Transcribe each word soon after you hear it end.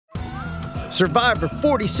Survivor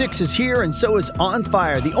 46 is here, and so is On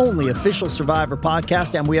Fire, the only official Survivor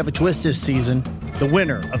podcast, and we have a twist this season. The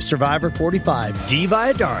winner of Survivor 45, Dee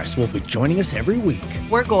Valladares, will be joining us every week.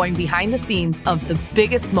 We're going behind the scenes of the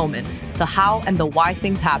biggest moments, the how and the why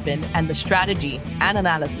things happen, and the strategy and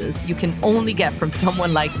analysis you can only get from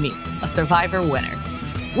someone like me, a Survivor winner.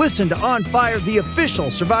 Listen to On Fire, the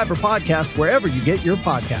official Survivor podcast, wherever you get your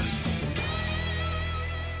podcasts.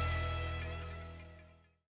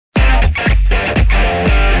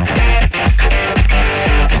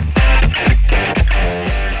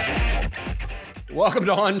 Welcome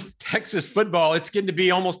to On Texas Football. It's getting to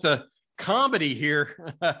be almost a comedy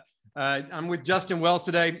here. I'm with Justin Wells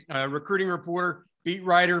today, recruiting reporter, beat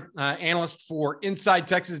writer, analyst for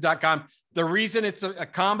InsideTexas.com. The reason it's a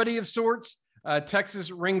comedy of sorts,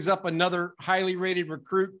 Texas rings up another highly rated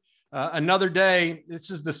recruit another day.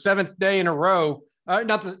 This is the seventh day in a row.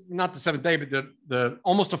 Not the seventh day, but the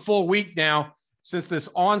almost a full week now since this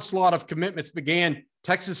onslaught of commitments began.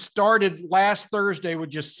 Texas started last Thursday with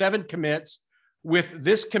just 7 commits. With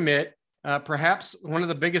this commit, perhaps one of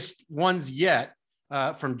the biggest ones yet,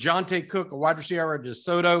 from Johntay Cook, a wide receiver at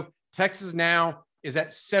DeSoto. Texas now is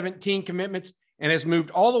at 17 commitments and has moved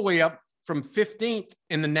all the way up from 15th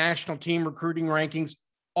in the national team recruiting rankings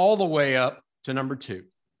all the way up to number 2.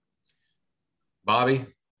 Bobby,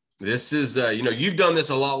 this is, you've done this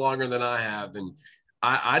a lot longer than I have. And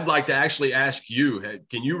I'd like to actually ask you,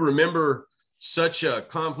 can you remember such a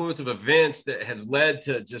confluence of events that have led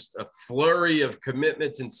to just a flurry of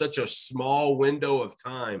commitments in such a small window of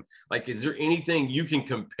time? Like, is there anything you can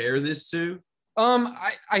compare this to?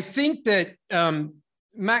 I think that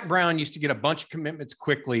Mack Brown used to get a bunch of commitments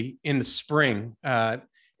quickly in the spring,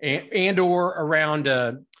 and or around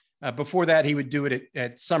before that, he would do it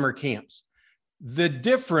at summer camps. The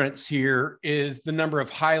difference here is the number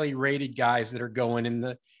of highly rated guys that are going in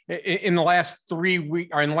the last 3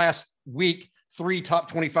 weeks, or in the last week. 3 top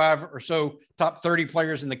 25 or so top 30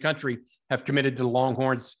 players in the country have committed to the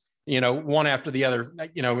Longhorns, one after the other,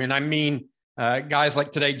 and I mean, guys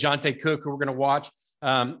like today, Johntay Cook, who we're going to watch.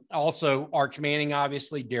 Also Arch Manning,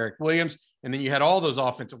 obviously, Derek Williams. And then you had all those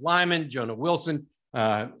offensive linemen, Jonah Wilson,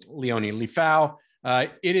 Leone Lefau.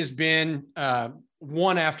 It has been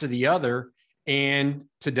one after the other. And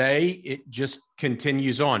today it just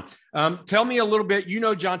continues on. Tell me a little bit,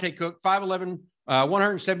 Johntay Cook, 5'11",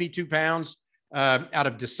 172 pounds, out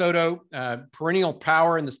of DeSoto, perennial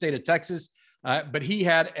power in the state of Texas. But he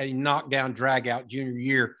had a knockdown drag-out junior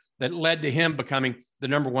year that led to him becoming the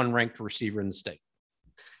number 1 ranked receiver in the state.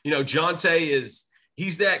 Johntay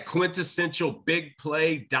he's that quintessential big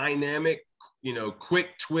play, dynamic,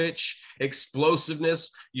 quick twitch, explosiveness.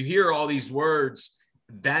 You hear all these words.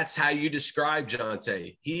 That's how you describe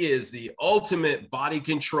Johntay. He is the ultimate body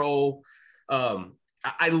control.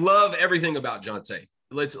 I love everything about Johntay.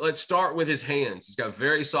 Let's start with his hands. He's got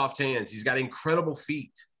very soft hands. He's got incredible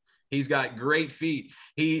feet. He's got great feet.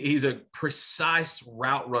 He's a precise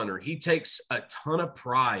route runner. He takes a ton of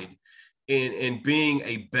pride in being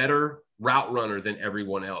a better route runner than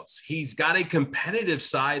everyone else. He's got a competitive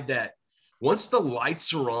side that once the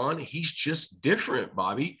lights are on, he's just different,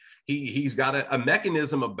 Bobby. He's got a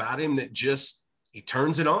mechanism about him that just, he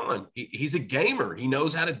turns it on. He's a gamer. He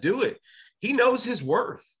knows how to do it. He knows his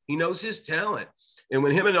worth. He knows his talent. And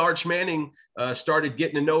when him and Arch Manning started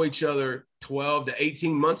getting to know each other 12 to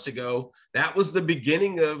 18 months ago, that was the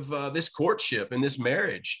beginning of this courtship and this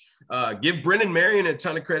marriage. Give Brennan Marion a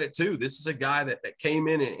ton of credit too. This is a guy that came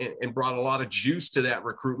in and brought a lot of juice to that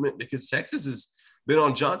recruitment, because Texas has been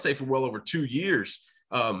on Johntay for well over 2 years.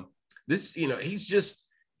 He's just,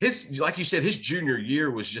 like you said, his junior year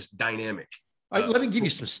was just dynamic. Let me give you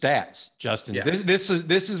some stats, Justin. Yeah. This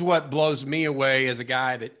is what blows me away as a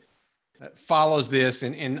guy that follows this.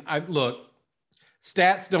 And I look,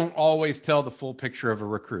 stats don't always tell the full picture of a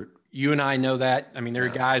recruit. You and I know that. I mean, there are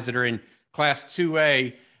guys that are in class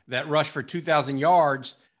 2A that rush for 2,000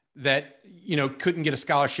 yards that, couldn't get a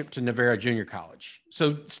scholarship to Navarro Junior College.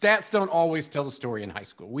 So stats don't always tell the story in high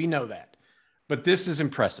school. We know that. But this is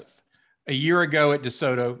impressive. A year ago at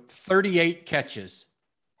DeSoto, 38 catches,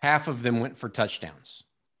 half of them went for touchdowns,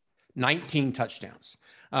 19 touchdowns.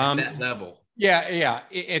 At that level. Yeah.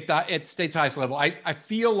 At state's highest level. I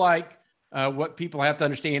feel like what people have to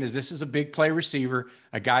understand is this is a big play receiver,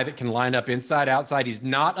 a guy that can line up inside, outside. He's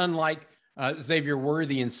not unlike Xavier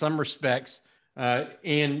Worthy in some respects.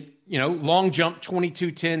 And long jump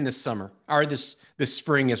 22-10 this summer, or this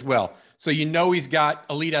spring as well. So he's got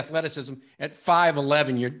elite athleticism at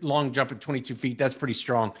 5'11", your long jump at 22 feet. That's pretty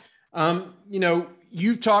strong.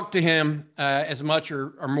 You've talked to him as much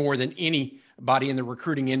or more than anybody in the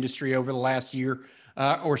recruiting industry over the last year.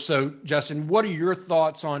 or so. Justin, what are your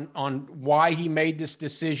thoughts on why he made this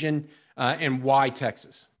decision and why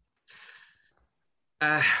Texas?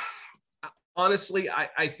 Honestly,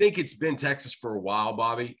 I think it's been Texas for a while,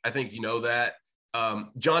 Bobby. I think you know that.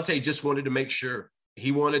 Jonte just wanted to make sure.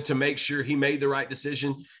 He wanted to make sure he made the right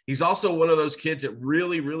decision. He's also one of those kids that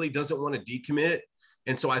really, really doesn't want to decommit.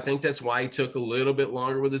 And so I think that's why he took a little bit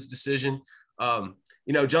longer with his decision.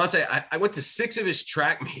 Jonte, I went to 6 of his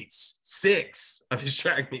track meets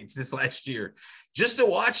this last year, just to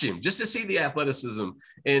watch him, just to see the athleticism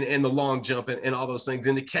and the long jump and all those things,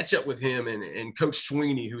 and to catch up with him and Coach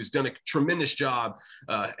Sweeney, who's done a tremendous job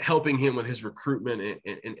helping him with his recruitment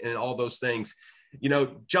and all those things.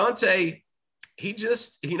 Jonte, he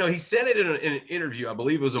just, he said it in an interview, I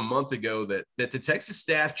believe it was a month ago, that the Texas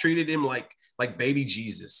staff treated him like baby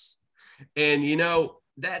Jesus. And,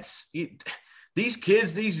 these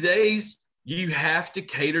kids these days, you have to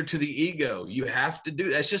cater to the ego. You have to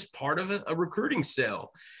that's just part of a recruiting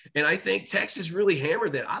cell. And I think Texas really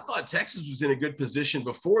hammered that. I thought Texas was in a good position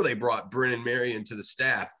before they brought Brennan Marion to the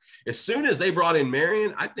staff. As soon as they brought in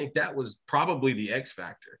Marion, I think that was probably the X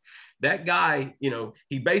factor. That guy,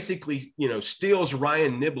 he basically, steals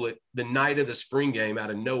Ryan Niblett the night of the spring game out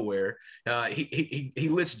of nowhere. He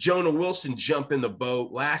lets Jonah Wilson jump in the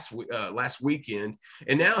boat last weekend,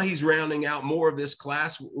 and now he's rounding out more of this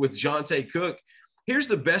class with Jonte Cook. Here's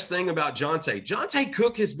the best thing about Jonte. Jonte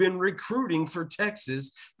Cook has been recruiting for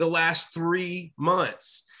Texas the last 3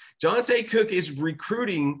 months. Jonte Cook is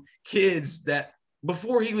recruiting kids that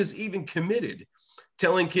before he was even committed,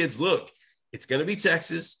 telling kids, look, it's going to be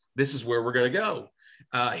Texas. This is where we're going to go.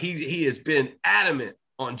 He has been adamant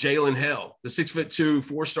on Jalen Hill, the 6'2",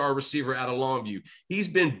 4-star receiver out of Longview. He's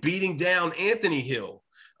been beating down Anthony Hill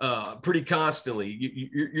pretty constantly.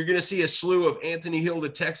 You're going to see a slew of Anthony Hill to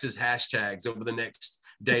Texas hashtags over the next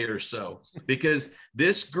day or so, because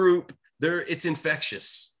this group, it's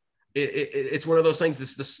infectious. It's one of those things.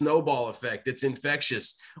 It's the snowball effect. It's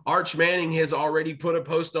infectious. Arch Manning has already put a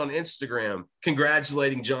post on Instagram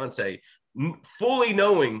congratulating Jonte, fully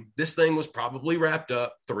knowing this thing was probably wrapped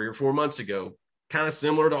up 3 or 4 months ago, kind of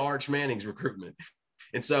similar to Arch Manning's recruitment.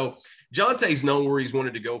 And so Jonte's known where he's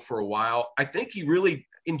wanted to go for a while. I think he really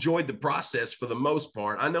enjoyed the process for the most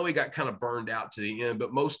part. I know he got kind of burned out to the end,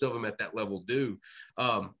 but most of them at that level do.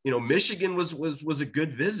 Michigan was a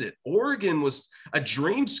good visit. Oregon was a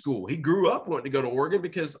dream school. He grew up wanting to go to Oregon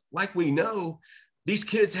because, like we know, these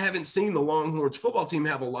kids haven't seen the Longhorns football team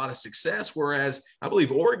have a lot of success, whereas I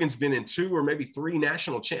believe Oregon's been in 2 or maybe 3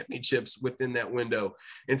 national championships within that window.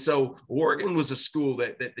 And so Oregon was a school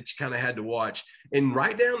that you kind of had to watch. And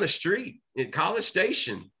right down the street in College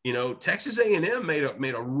Station, Texas A&M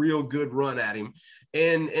made a real good run at him.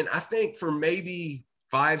 And I think for maybe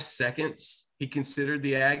 5 seconds, he considered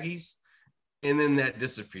the Aggies. And then that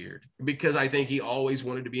disappeared because I think he always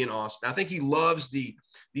wanted to be in Austin. I think he loves the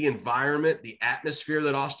environment, the atmosphere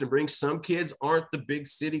that Austin brings. Some kids aren't the big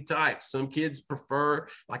city type. Some kids prefer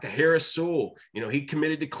like a Harris Sewell. He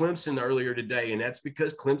committed to Clemson earlier today, and that's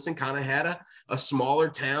because Clemson kind of had a smaller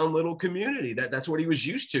town, little community. That's what he was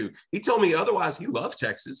used to. He told me otherwise. He loved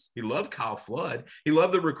Texas. He loved Kyle Flood. He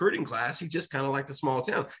loved the recruiting class. He just kind of liked the small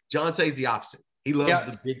town. Jonte's the opposite. He loves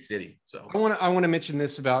the big city. So I want to mention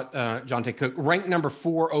this about Jonte Cook, ranked number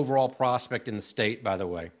 4 overall prospect in the state, by the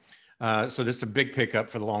way. So this is a big pickup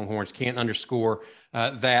for the Longhorns. Can't underscore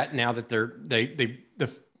that now that the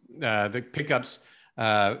pickups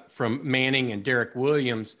from Manning and Derek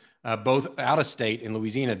Williams, both out of state in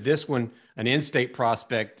Louisiana. This one, an in-state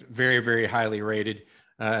prospect, very, very highly rated.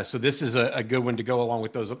 So this is a good one to go along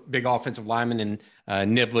with those big offensive linemen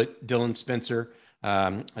and Niblett, Dylan Spencer,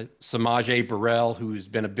 Samaje Burrell, who's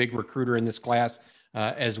been a big recruiter in this class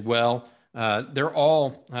as well. They're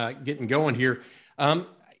all getting going here.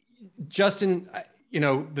 Justin,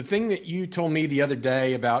 the thing that you told me the other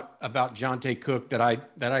day about Jonte Cook that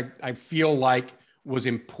I feel like was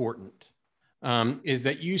important is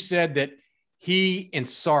that you said that he and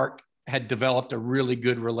Sark had developed a really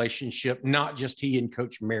good relationship, not just he and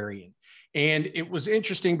Coach Marion. And it was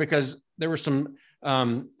interesting because there were some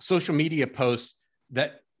social media posts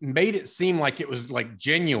that made it seem like it was like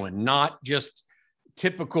genuine, not just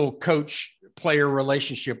typical coach player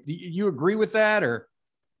relationship. Do you agree with that, or?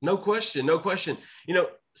 No question.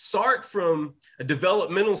 Sark, from a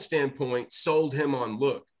developmental standpoint, sold him on,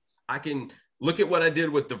 look, I can look at what I did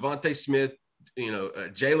with Devontae Smith,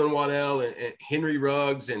 Jalen Waddell and Henry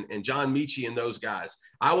Ruggs and John Mechie and those guys.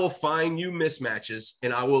 I will find you mismatches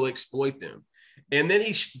and I will exploit them. And then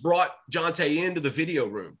he brought Jonte into the video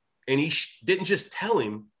room, and he didn't just tell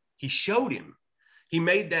him, he showed him. He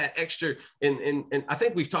made that extra, and I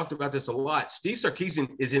think we've talked about this a lot. Steve Sarkisian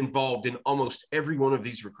is involved in almost every one of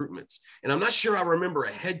these recruitments. And I'm not sure I remember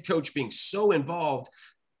a head coach being so involved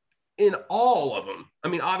in all of them. I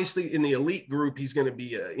mean, obviously in the elite group, he's going to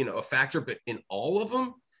be a factor, but in all of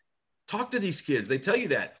them, talk to these kids. They tell you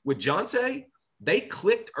that. With Johntay, they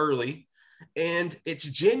clicked early. And it's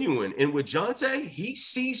genuine. And with Johntay, he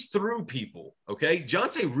sees through people. Okay.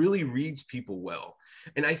 Johntay really reads people well.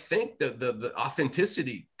 And I think the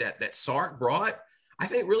authenticity that Sark brought, I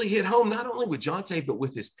think really hit home, not only with Johntay, but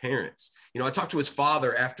with his parents. I talked to his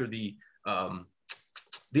father after the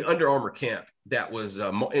Under Armour camp that was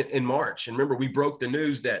in March. And remember, we broke the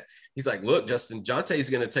news that he's like, look, Justin, Johntay is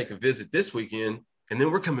going to take a visit this weekend, and then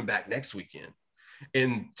we're coming back next weekend.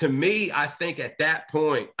 And to me, I think at that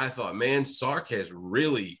point, I thought, man, Sark has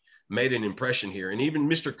really made an impression here. And even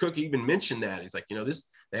Mr. Cook even mentioned that. He's like,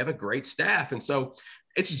 they have a great staff. And so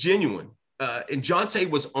it's genuine. And Johntay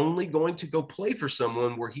was only going to go play for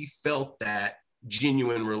someone where he felt that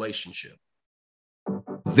genuine relationship.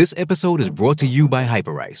 This episode is brought to you by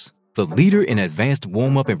Hyperice, the leader in advanced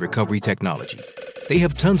warm-up and recovery technology. They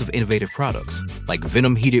have tons of innovative products, like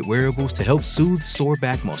Venom heated wearables to help soothe sore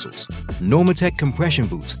back muscles, Normatec compression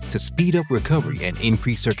boots to speed up recovery and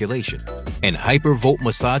increase circulation, and Hypervolt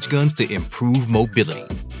massage guns to improve mobility.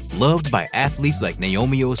 Loved by athletes like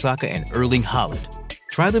Naomi Osaka and Erling Haaland.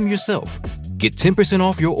 Try them yourself. Get 10%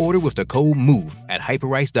 off your order with the code MOVE at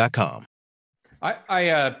hyperice.com.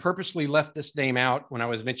 I purposely left this name out when I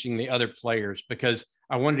was mentioning the other players because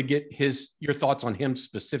I wanted to get your thoughts on him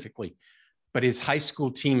specifically. But his high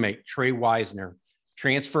school teammate, Trey Wisner,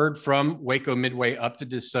 transferred from Waco Midway up to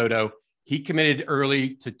DeSoto. He committed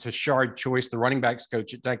early to Tashard Choice, the running backs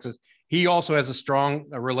coach at Texas. He also has a strong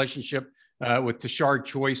relationship with Tashard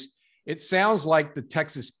Choice. It sounds like the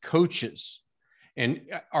Texas coaches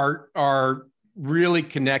are really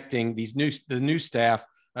connecting the new staff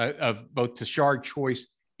of both Tashard Choice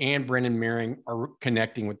and Brennan Meering are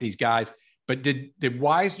connecting with these guys. But did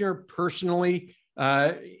Wisner personally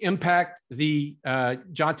impact the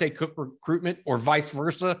Johntay Cook recruitment or vice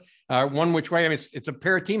versa? One which way? I mean, it's a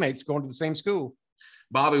pair of teammates going to the same school.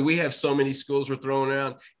 Bobby, we have so many schools we're throwing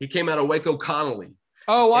around. He came out of Waco Connolly.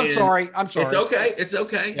 Oh, I'm sorry. It's okay. It's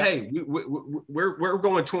okay. Yep. Hey, we're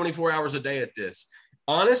going 24 hours a day at this.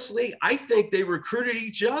 Honestly, I think they recruited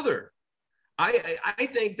each other. I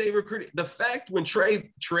think they recruited. The fact when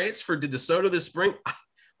Trey transferred to DeSoto this spring,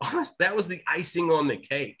 honestly, that was the icing on the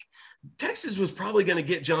cake. Texas was probably going to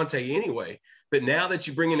get Johntay anyway. But now that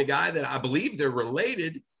you bring in a guy that I believe they're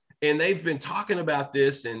related, and they've been talking about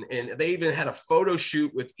this, and they even had a photo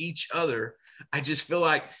shoot with each other, I just feel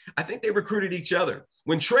like I think they recruited each other.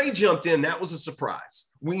 When Trey jumped in, that was a surprise.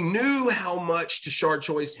 We knew how much Tashard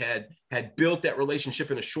Choice had built that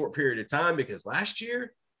relationship in a short period of time, because last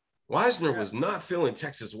year, Wisner was not feeling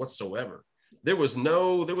Texas whatsoever. There was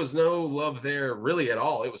no love there really at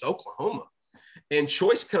all. It was Oklahoma. And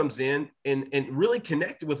Choice comes in and really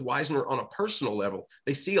connected with Wisner on a personal level.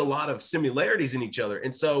 They see a lot of similarities in each other.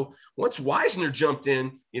 And so once Wisner jumped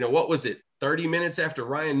in, what was it, 30 minutes after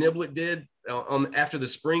Ryan Niblett did after the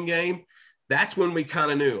spring game, that's when we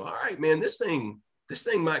kind of knew, all right, man, this thing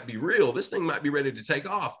might be real. This thing might be ready to take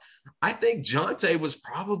off. I think Johntay was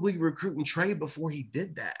probably recruiting Trey before he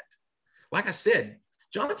did that. Like I said,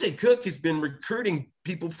 Johntay Cook has been recruiting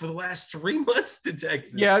people for the last 3 months to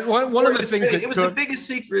Texas. Yeah, one of the things it was the biggest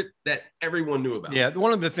secret that everyone knew about. Yeah,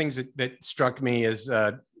 one of the things that struck me is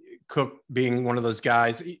Cook being one of those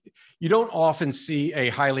guys. You don't often see a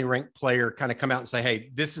highly ranked player kind of come out and say, "Hey,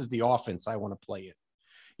 this is the offense I want to play in."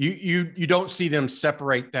 You don't see them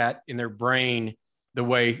separate that in their brain the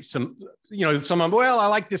way some of them. Well, I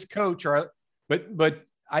like this coach, but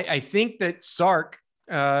I think that Sark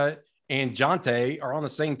and Johntay are on the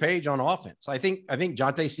same page on offense. I think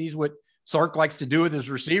Johntay sees what Sark likes to do with his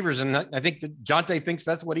receivers, and I think that Johntay thinks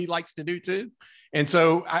that's what he likes to do too. And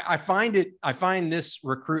so I find this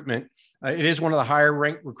recruitment, it is one of the higher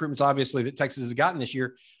ranked recruitments, obviously, that Texas has gotten this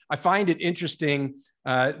year. I find it interesting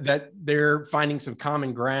that they're finding some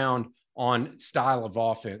common ground on style of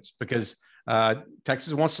offense, because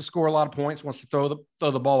Texas wants to score a lot of points, wants to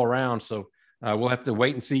throw the ball around. So we'll have to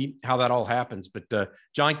wait and see how that all happens. But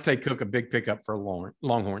Johntay Cook, a big pickup for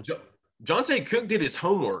Longhorns. Johntay Cook did his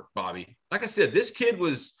homework, Bobby. Like I said, this kid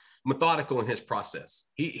was methodical in his process.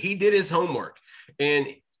 He did his homework. And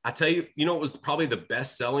I tell you, it was probably the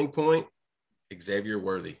best selling point, Xavier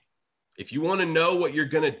Worthy. If you want to know what you're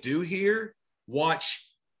going to do here,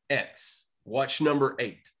 watch X, watch number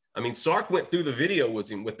 8. I mean, Sark went through the video with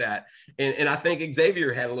him with that. And I think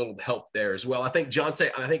Xavier had a little help there as well. I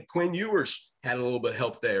think Quinn Ewers had a little bit of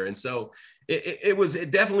help there. And so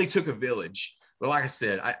it definitely took a village. But like I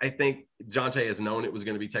said, I think Jonte has known it was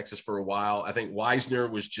going to be Texas for a while. I think Wisner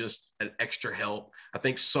was just an extra help. I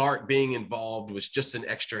think Sark being involved was just an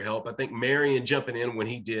extra help. I think Marion jumping in when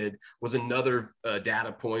he did was another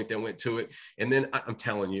data point that went to it. And then I'm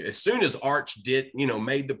telling you, as soon as Arch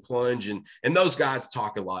made the plunge, and those guys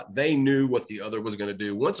talk a lot, they knew what the other was going to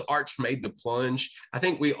do. Once Arch made the plunge, I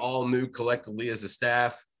think we all knew collectively as a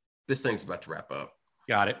staff, this thing's about to wrap up.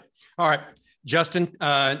 Got it. All right. Justin,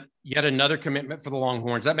 yet another commitment for the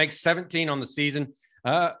Longhorns. That makes 17 on the season,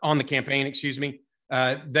 on the campaign, excuse me.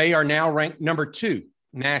 They are now ranked number 2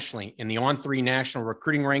 nationally in the On3 national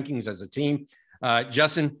recruiting rankings as a team.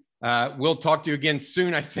 Justin, we'll talk to you again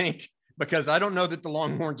soon, I think, because I don't know that the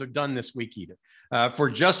Longhorns are done this week either.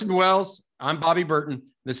 For Justin Wells, I'm Bobby Burton.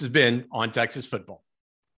 This has been On Texas Football.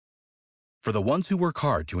 For the ones who work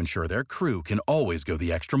hard to ensure their crew can always go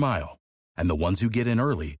the extra mile, and the ones who get in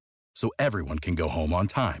early so everyone can go home on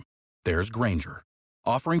time, there's Grainger,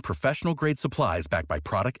 offering professional-grade supplies backed by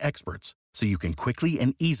product experts so you can quickly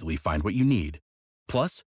and easily find what you need.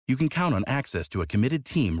 Plus, you can count on access to a committed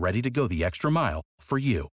team ready to go the extra mile for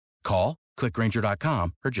you. Call, click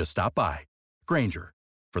Grainger.com, or just stop by. Grainger,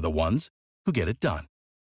 for the ones who get it done.